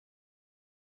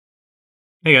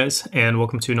Hey guys, and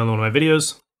welcome to another one of my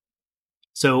videos.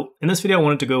 So in this video, I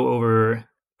wanted to go over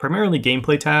primarily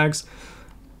gameplay tags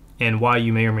and why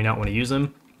you may or may not want to use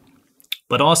them,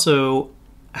 but also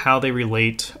how they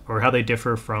relate or how they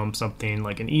differ from something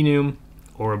like an enum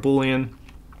or a boolean,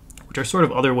 which are sort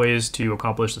of other ways to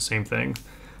accomplish the same thing.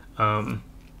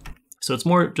 So it's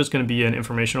more just going to be an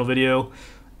informational video,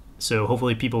 so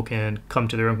hopefully people can come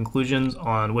to their own conclusions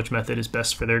on which method is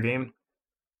best for their game.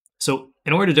 So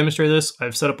in order to demonstrate this,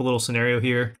 I've set up a little scenario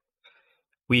here.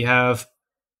 We have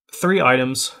 3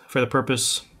 items for the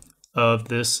purpose of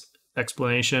this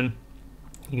explanation.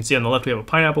 You can see on the left we have a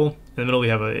pineapple, in the middle we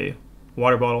have a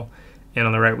water bottle, and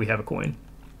on the right we have a coin.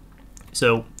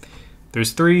 So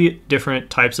there's 3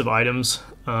 different types of items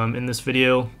in this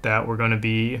video that we're going to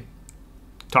be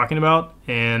talking about,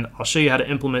 and I'll show you how to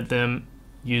implement them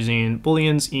using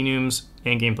booleans, enums,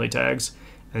 and gameplay tags,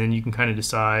 and then you can kind of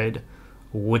decide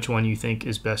which one you think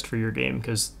is best for your game,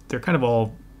 because they're kind of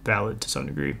all valid to some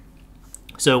degree.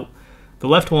 So the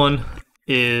left one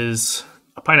is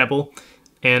a pineapple,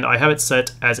 and I have it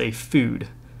set as a food,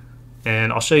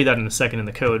 and I'll show you that in a second in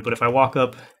the code. But if I walk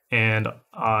up and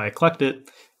I collect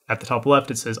it, at the top left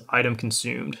it says item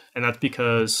consumed, and that's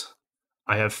because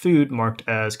I have food marked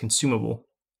as consumable.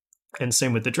 And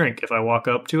same with the drink. If I walk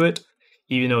up to it,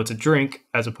 even though it's a drink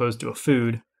as opposed to a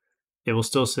food, it will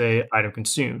still say item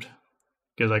consumed,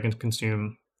 because I can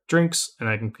consume drinks and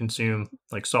I can consume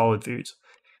like solid foods.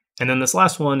 And then this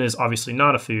last one is obviously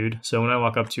not a food, so when I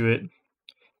walk up to it,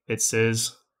 it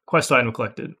says quest item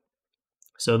collected.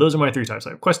 So those are my 3 types.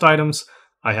 I have quest items,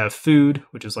 I have food,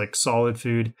 which is like solid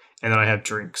food, and then I have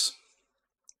drinks.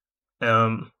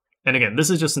 And again, this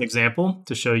is just an example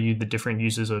to show you the different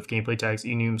uses of gameplay tags,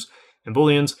 enums, and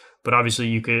booleans, but obviously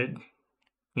you could,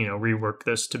 rework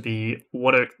this to be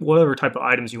whatever type of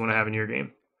items you want to have in your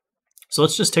game. So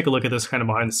let's just take a look at this kind of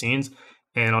behind the scenes,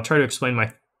 and I'll try to explain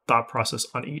my thought process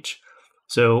on each.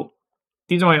 So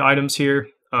these are my items here.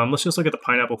 Let's just look at the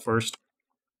pineapple first.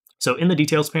 So in the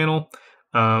details panel,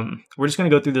 we're just going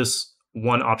to go through this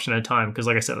one option at a time, because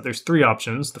like I said, there's 3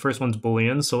 options. The first one's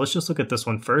boolean, so let's just look at this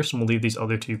one first, and we'll leave these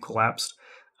other 2 collapsed.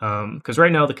 Because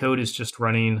right now the code is just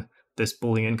running this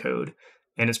boolean code,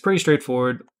 and it's pretty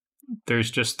straightforward.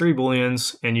 There's just 3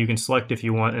 booleans, and you can select if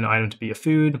you want an item to be a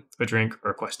food, a drink,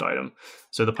 or a quest item.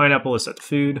 So the pineapple is set to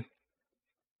food,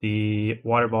 the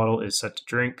water bottle is set to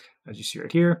drink, as you see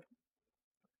right here,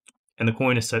 and the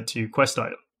coin is set to quest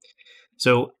item.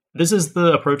 So this is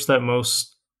the approach that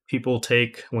most people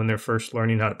take when they're first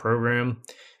learning how to program,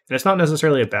 and it's not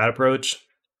necessarily a bad approach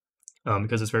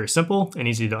because it's very simple and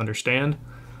easy to understand,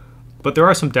 but there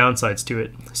are some downsides to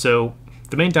it. So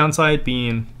the main downside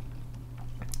being,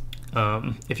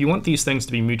 if you want these things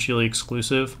to be mutually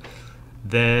exclusive,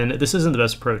 then this isn't the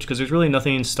best approach, because there's really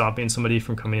nothing stopping somebody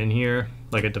from coming in here,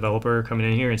 like a developer coming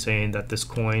in here and saying that this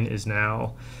coin is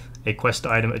now a quest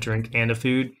item, a drink, and a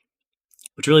food,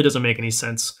 which really doesn't make any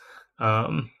sense.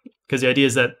 Because the idea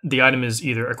is that the item is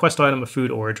either a quest item, a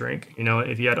food, or a drink.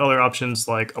 If you had other options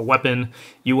like a weapon,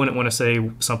 you wouldn't want to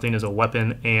say something is a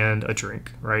weapon and a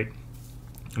drink, right?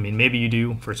 I mean, maybe you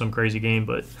do for some crazy game,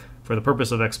 but for the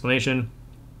purpose of explanation,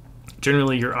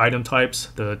 generally your item types,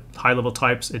 the high-level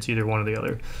types, it's either one or the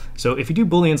other. So if you do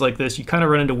booleans like this, you kind of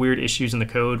run into weird issues in the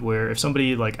code where if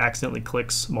somebody like accidentally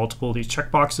clicks multiple of these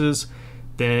checkboxes,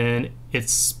 then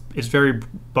it's very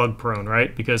bug prone,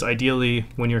 right? Because ideally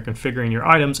when you're configuring your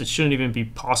items, it shouldn't even be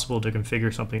possible to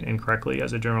configure something incorrectly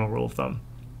as a general rule of thumb.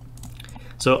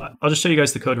 So I'll just show you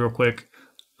guys the code real quick.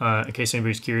 In case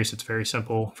anybody's curious, it's very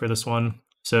simple for this one.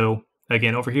 So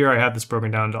again, over here I have this broken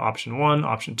down to option 1,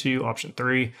 option 2, option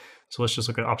 3. So let's just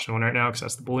look at option 1 right now, because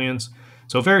that's the booleans.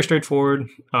 So very straightforward.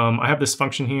 I have this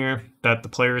function here that the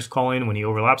player is calling when he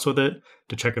overlaps with it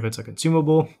to check if it's a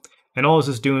consumable. And all this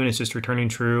is doing is just returning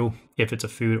true if it's a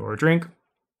food or a drink.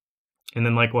 And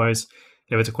then likewise,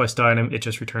 if it's a quest item, it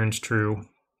just returns true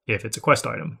if it's a quest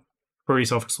item. Pretty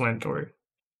self-explanatory.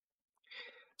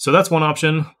 So that's one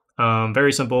option.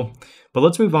 Very simple. But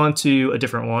let's move on to a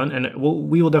different one, and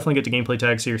we will definitely get to gameplay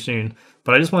tags here soon.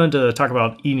 But I just wanted to talk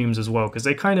about enums as well, because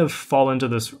they kind of fall into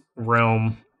this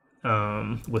realm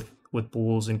with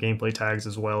bools and gameplay tags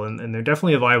as well, and they're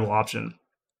definitely a viable option.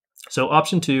 So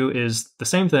option 2 is the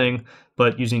same thing,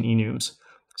 but using enums.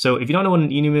 So if you don't know what an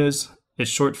enum is,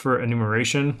 it's short for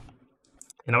enumeration.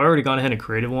 And I've already gone ahead and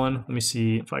created one. Let me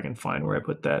see if I can find where I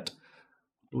put that.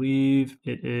 I believe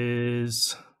it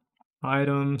is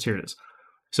items. Here it is.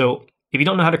 So if you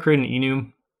don't know how to create an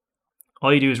enum,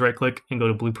 all you do is right click and go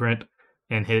to blueprint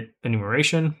and hit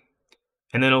enumeration.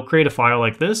 And then it'll create a file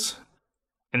like this.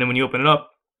 And then when you open it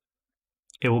up,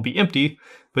 it will be empty,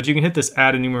 but you can hit this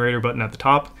add enumerator button at the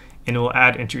top and it will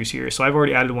add entries here. So I've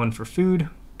already added one for food,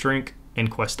 drink, and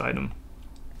quest item.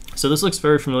 So this looks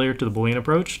very familiar to the Boolean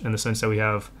approach in the sense that we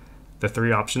have the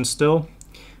 3 options still.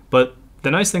 But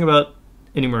the nice thing about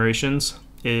enumerations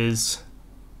is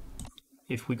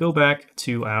if we go back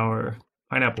to our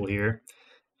pineapple here,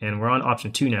 and we're on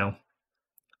option 2 now,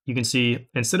 you can see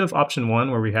instead of option 1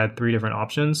 where we had 3 different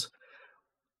options,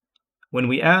 when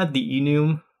we add the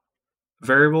enum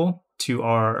variable to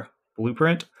our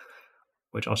blueprint,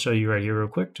 which I'll show you right here real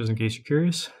quick, just in case you're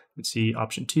curious. You can see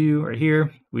option 2 right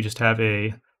here. We just have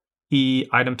a e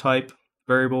item type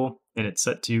variable, and it's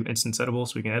set to instance editable,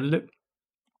 so we can edit it.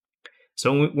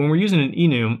 So when we're using an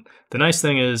enum, the nice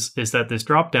thing is that this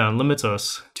dropdown limits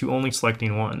us to only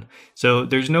selecting one. So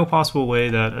there's no possible way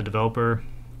that a developer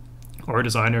or a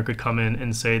designer could come in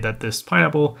and say that this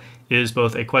pineapple is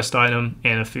both a quest item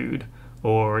and a food,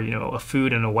 or a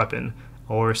food and a weapon,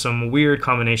 or some weird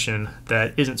combination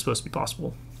that isn't supposed to be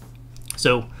possible.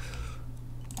 So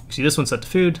you see this one's set to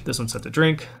food, this one's set to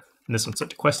drink, and this one's set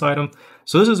to quest item.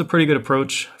 So this is a pretty good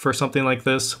approach for something like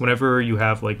this. Whenever you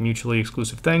have like mutually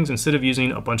exclusive things, instead of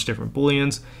using a bunch of different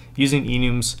booleans, using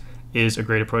enums is a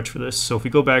great approach for this. So if we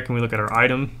go back and we look at our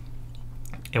item,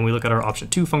 and we look at our option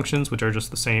 2 functions, which are just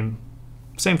the same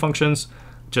functions,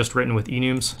 just written with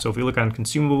enums. So if we look on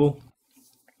consumable,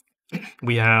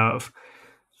 we have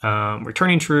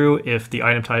returning true if the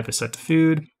item type is set to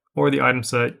food, or the item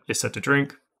set is set to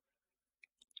drink.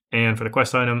 And for the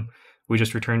quest item, we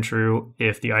just return true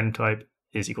if the item type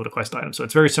is equal to quest item. So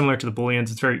it's very similar to the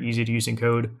booleans. It's very easy to use in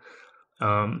code.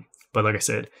 But like I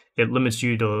said, it limits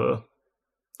you to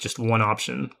just one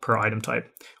option per item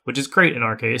type, which is great in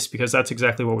our case because that's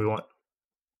exactly what we want.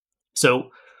 So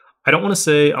I don't want to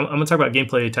say, I'm going to talk about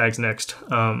gameplay tags next.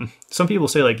 Some people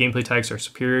say like gameplay tags are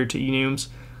superior to enums.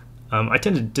 I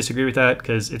tend to disagree with that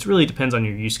because it really depends on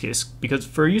your use case. Because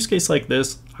for a use case like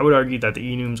this, I would argue that the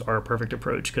enums are a perfect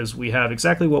approach because we have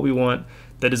exactly what we want.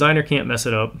 The designer can't mess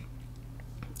it up,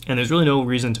 and there's really no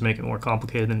reason to make it more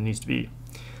complicated than it needs to be.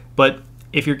 But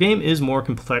if your game is more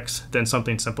complex than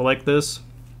something simple like this,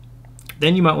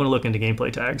 then you might want to look into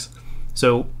gameplay tags.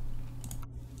 So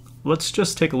let's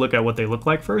just take a look at what they look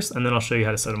like first, and then I'll show you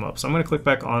how to set them up. So I'm going to click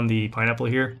back on the pineapple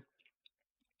here.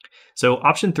 So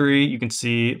option 3, you can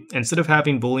see instead of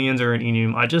having booleans or an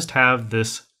enum, I just have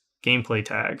this gameplay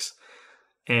tags.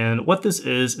 And what this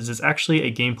is it's actually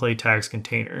a gameplay tags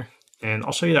container. And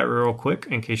I'll show you that real quick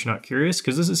in case you're not curious,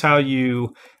 because this is how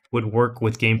you would work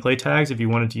with gameplay tags if you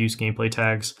wanted to use gameplay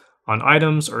tags on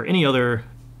items or any other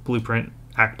blueprint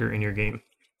actor in your game.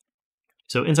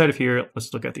 So inside of here,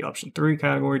 let's look at the option 3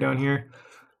 category down here.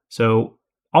 So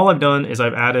all I've done is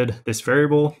I've added this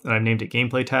variable and I've named it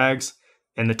gameplay tags.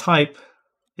 And the type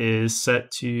is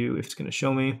set to, if it's going to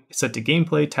show me, it's set to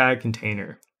gameplay tag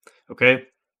container. Okay,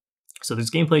 so there's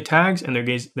gameplay tags and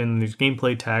then there's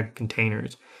gameplay tag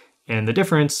containers. And the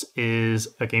difference is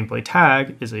a gameplay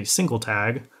tag is a single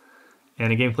tag,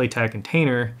 and a gameplay tag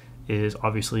container is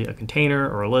obviously a container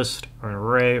or a list or an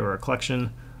array or a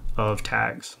collection of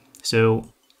tags.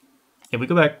 So if we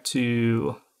go back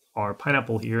to our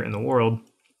pineapple here in the world,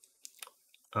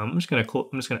 I'm just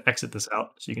gonna exit this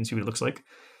out so you can see what it looks like.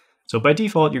 So by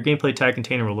default, your gameplay tag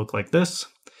container will look like this.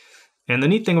 And the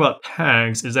neat thing about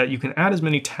tags is that you can add as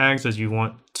many tags as you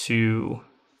want to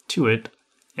it,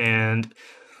 and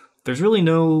there's really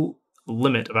no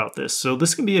limit about this. So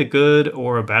this can be a good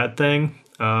or a bad thing.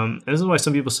 And this is why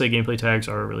some people say gameplay tags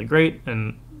are really great,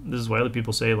 and this is why other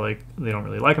people say like they don't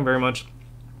really like them very much.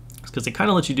 It's because they kind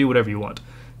of let you do whatever you want.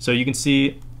 So you can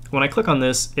see when I click on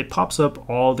this, it pops up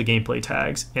all the gameplay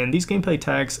tags, and these gameplay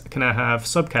tags can have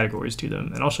subcategories to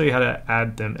them, and I'll show you how to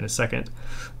add them in a second.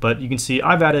 But you can see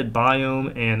I've added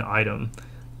biome and item,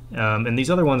 and these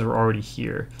other ones are already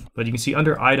here. But you can see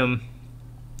under item,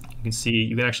 you can see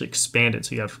you can actually expand it.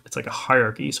 So you have, it's like a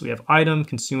hierarchy. So we have item,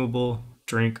 consumable,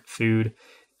 drink, food,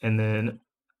 and then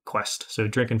quest. So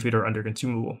drink and food are under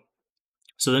consumable.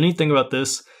 So the neat thing about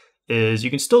this is you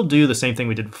can still do the same thing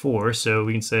we did before. So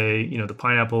we can say, the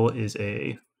pineapple is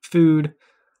a food,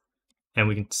 and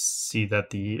we can see that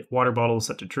the water bottle is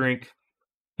set to drink,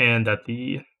 and that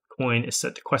the coin is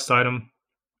set to quest item.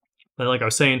 But like I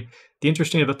was saying, the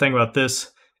interesting thing about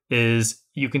this is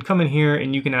you can come in here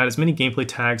and you can add as many gameplay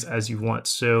tags as you want.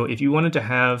 So if you wanted to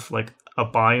have like a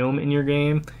biome in your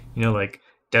game, like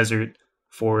desert,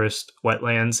 forest,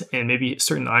 wetlands, and maybe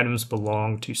certain items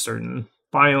belong to certain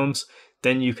biomes,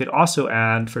 then you could also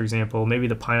add, for example, maybe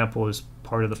the pineapple is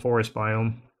part of the forest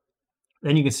biome.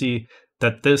 Then you can see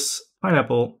that this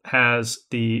pineapple has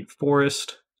the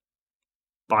forest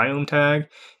biome tag,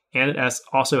 and it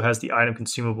also has the item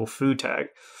consumable food tag.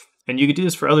 And you could do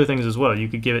this for other things as well. You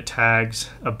could give it tags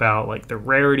about like the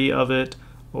rarity of it,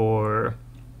 or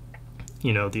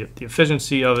the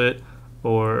efficiency of it,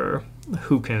 or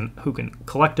who can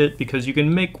collect it, because you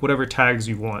can make whatever tags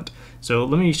you want. So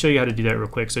let me show you how to do that real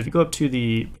quick. So if you go up to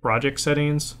the project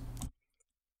settings,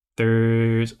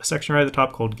 there's a section right at the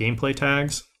top called gameplay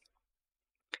tags.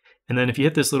 And then if you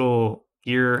hit this little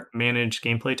gear manage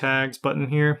gameplay tags button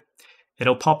here,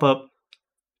 it'll pop up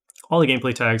all the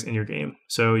gameplay tags in your game.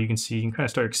 So you can see, you can kind of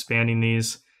start expanding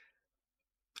these,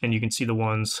 and you can see the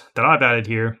ones that I've added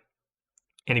here.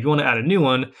 And if you want to add a new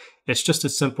one, it's just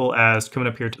as simple as coming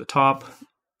up here to the top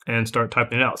and start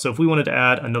typing it out. So if we wanted to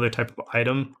add another type of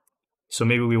item, so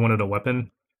maybe we wanted a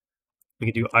weapon, we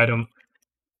could do item.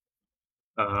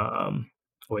 Oh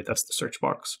wait, that's the search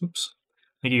box. Oops.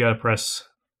 I think you got to press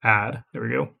add. There we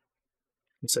go.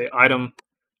 And say item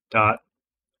dot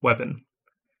weapon.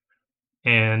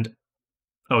 And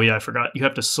oh yeah, I forgot. You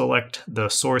have to select the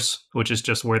source, which is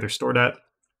just where they're stored at.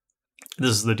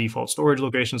 This is the default storage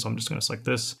location, so I'm just going to select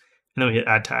this, and then we hit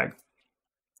add tag.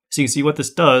 So you can see what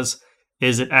this does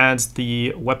is it adds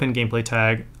the weapon gameplay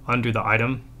tag under the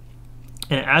item,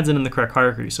 and it adds it in the correct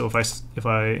hierarchy. So if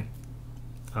I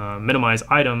minimize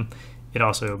item, it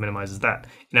also minimizes that.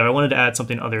 And if I wanted to add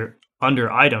something other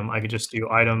under item, I could just do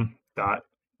item dot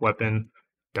weapon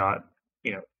dot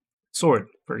sword,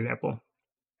 for example.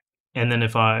 And then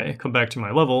if I come back to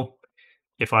my level,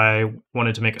 if I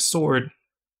wanted to make a sword,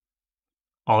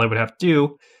 all I would have to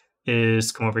do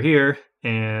is come over here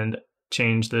and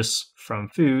change this from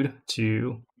food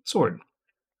to sword.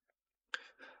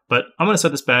 But I'm going to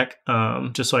set this back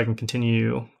just so I can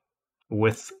continue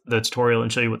with the tutorial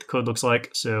and show you what the code looks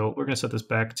like. So we're going to set this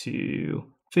back to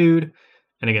food.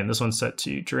 And again, this one's set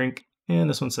to drink, and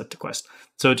this one's set to quest.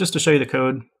 So just to show you the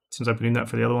code, since I've been doing that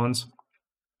for the other ones.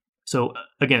 So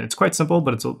again, it's quite simple,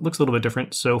 but it looks a little bit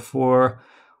different. So for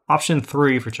option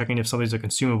 3, for checking if something's a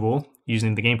consumable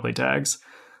using the gameplay tags,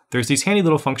 there's these handy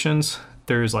little functions.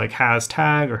 There's like has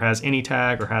tag, or has any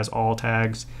tag, or has all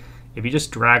tags. If you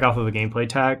just drag off of a gameplay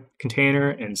tag container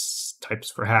and types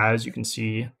for has, you can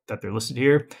see that they're listed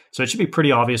here. So it should be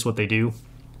pretty obvious what they do.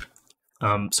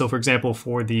 So for example,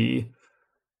 for the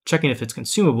checking if it's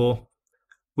consumable,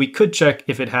 we could check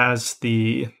if it has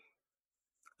the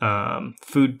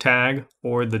food tag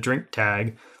or the drink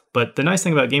tag. But the nice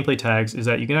thing about gameplay tags is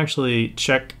that you can actually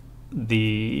check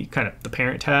the the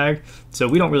parent tag. So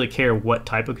we don't really care what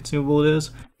type of consumable it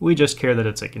is. We just care that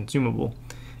it's a consumable.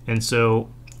 And so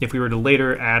if we were to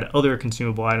later add other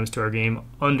consumable items to our game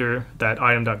under that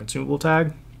item.consumable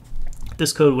tag,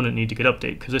 this code wouldn't need to get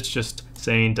updated, because it's just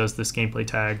saying, does this gameplay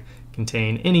tag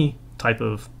contain any type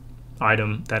of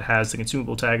item that has the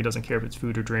consumable tag? It doesn't care if it's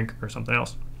food or drink or something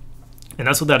else. And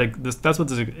that's what that's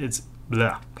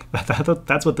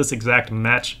what this exact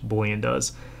match boolean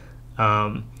does.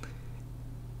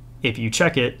 If you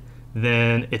check it,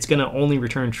 then it's going to only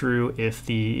return true if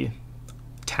the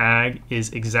tag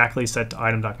is exactly set to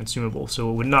item.consumable.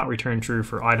 So it would not return true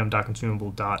for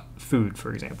item.consumable.food,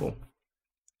 for example.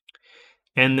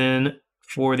 And then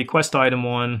for the quest item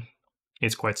one,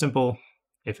 it's quite simple.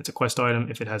 If it's a quest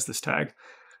item, if it has this tag.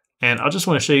 And I just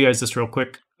want to show you guys this real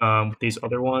quick with these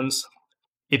other ones.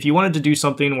 If you wanted to do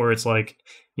something where it's like,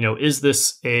 is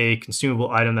this a consumable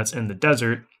item that's in the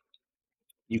desert?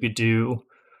 You could do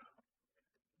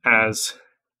as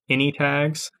any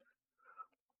tags.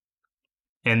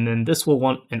 And then this will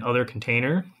want an other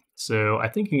container. So I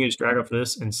think you can just drag off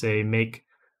this and say make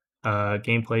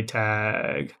gameplay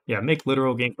tag. Yeah, make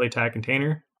literal gameplay tag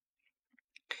container.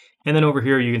 And then over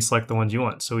here, you can select the ones you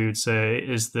want. So we would say,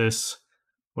 is this,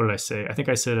 what did I say? I think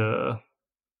I said a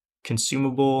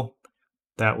consumable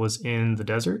that was in the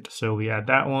desert. So we add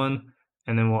that one.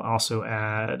 And then we'll also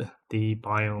add the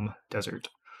biome desert.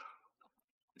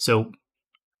 So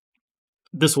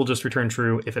this will just return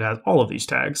true if it has all of these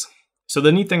tags. So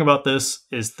the neat thing about this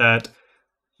is that,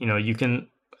 you can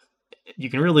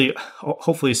really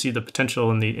hopefully see the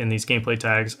potential in these gameplay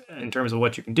tags in terms of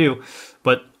what you can do.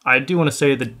 But I do want to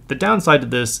say that the downside to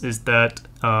this is that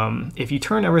if you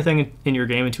turn everything in your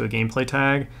game into a gameplay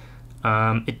tag,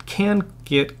 it can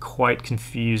get quite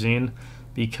confusing,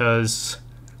 because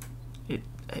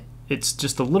it's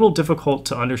just a little difficult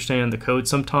to understand the code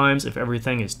sometimes if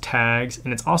everything is tags,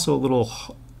 and it's also a little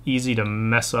easy to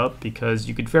mess up, because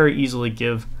you could very easily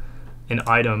give an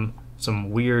item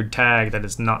some weird tag that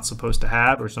it's not supposed to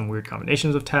have, or some weird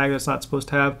combinations of tag that's not supposed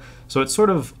to have. So it sort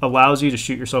of allows you to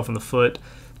shoot yourself in the foot,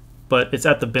 but it's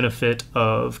at the benefit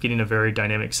of getting a very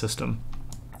dynamic system.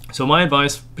 So my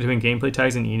advice between gameplay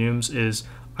tags and enums is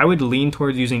I would lean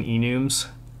towards using enums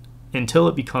until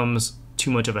it becomes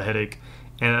too much of a headache.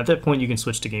 And at that point, you can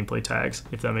switch to gameplay tags,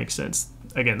 if that makes sense.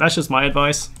 Again, that's just my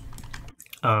advice.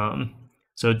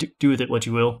 So do with it what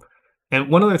you will. And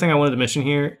one other thing I wanted to mention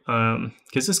here,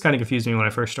 because this kind of confused me when I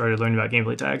first started learning about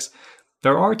gameplay tags,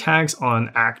 there are tags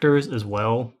on actors as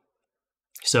well.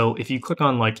 So if you click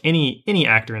on like any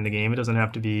actor in the game, it doesn't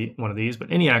have to be one of these,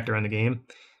 but any actor in the game,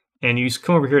 and you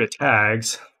come over here to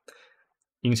tags,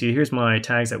 you can see here's my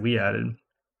tags that we added.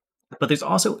 But there's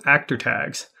also actor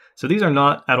tags. So these are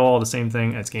not at all the same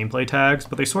thing as gameplay tags,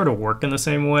 but they sort of work in the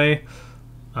same way.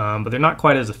 But they're not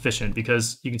quite as efficient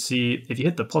because you can see if you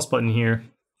hit the plus button here,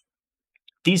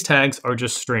 these tags are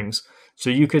just strings.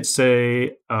 So you could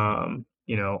say,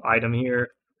 you know, item here,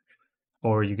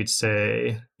 or you could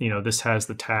say, you know, this has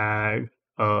the tag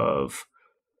of,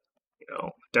 you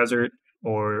know, desert,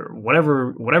 or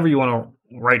whatever you want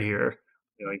to write here.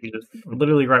 You know, you can just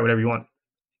literally write whatever you want.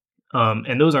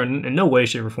 And those are in no way,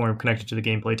 shape, or form connected to the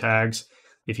gameplay tags.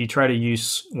 If you try to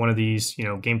use one of these, you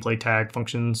know, gameplay tag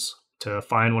functions to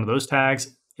find one of those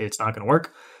tags, it's not going to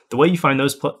work. The way you find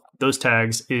those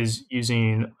tags is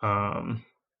using, I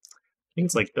think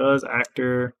it's like does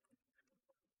actor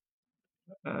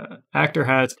actor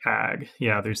has tag.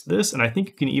 Yeah, there's this, and I think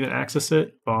you can even access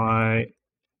it by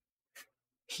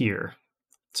here.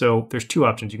 So there's two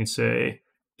options. You can say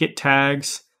get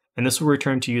tags, and this will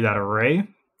return to you that array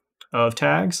of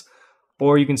tags,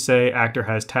 or you can say actor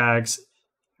has tags,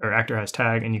 or actor has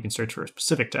tag, and you can search for a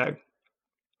specific tag.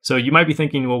 So you might be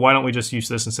thinking, well, why don't we just use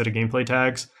this instead of gameplay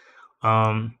tags?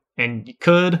 And you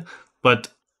could, but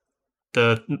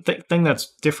the thing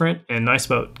that's different and nice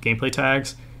about gameplay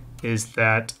tags is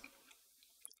that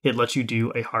it lets you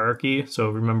do a hierarchy. So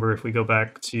remember, if we go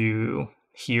back to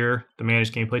here, the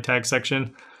manage gameplay tag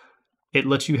section, it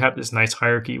lets you have this nice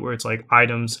hierarchy where it's like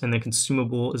items, and then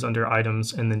consumable is under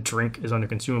items, and then drink is under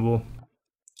consumable.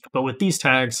 But with these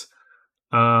tags,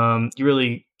 you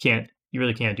really can't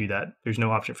do that. There's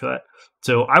no option for that.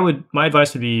 So my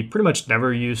advice would be pretty much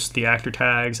never use the actor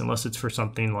tags unless it's for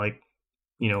something like,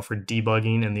 you know, for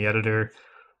debugging in the editor.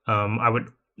 I would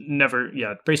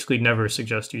basically never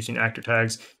suggest using actor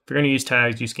tags. If you're going to use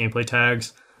tags, use gameplay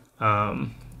tags.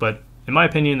 But in my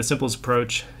opinion, the simplest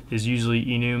approach is usually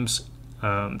enums,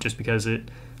 just because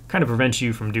it kind of prevents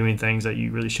you from doing things that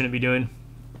you really shouldn't be doing.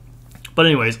 But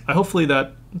anyways, hopefully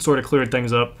that sort of cleared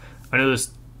things up. I know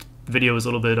this video was a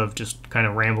little bit of just kind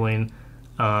of rambling,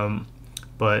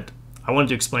 but I wanted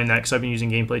to explain that because I've been using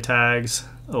gameplay tags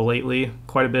lately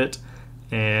quite a bit,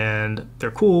 and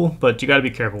they're cool, but you got to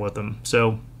be careful with them.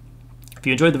 So if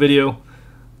you enjoyed the video,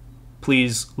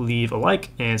 please leave a like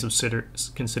and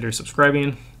consider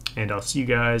subscribing, and I'll see you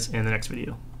guys in the next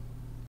video.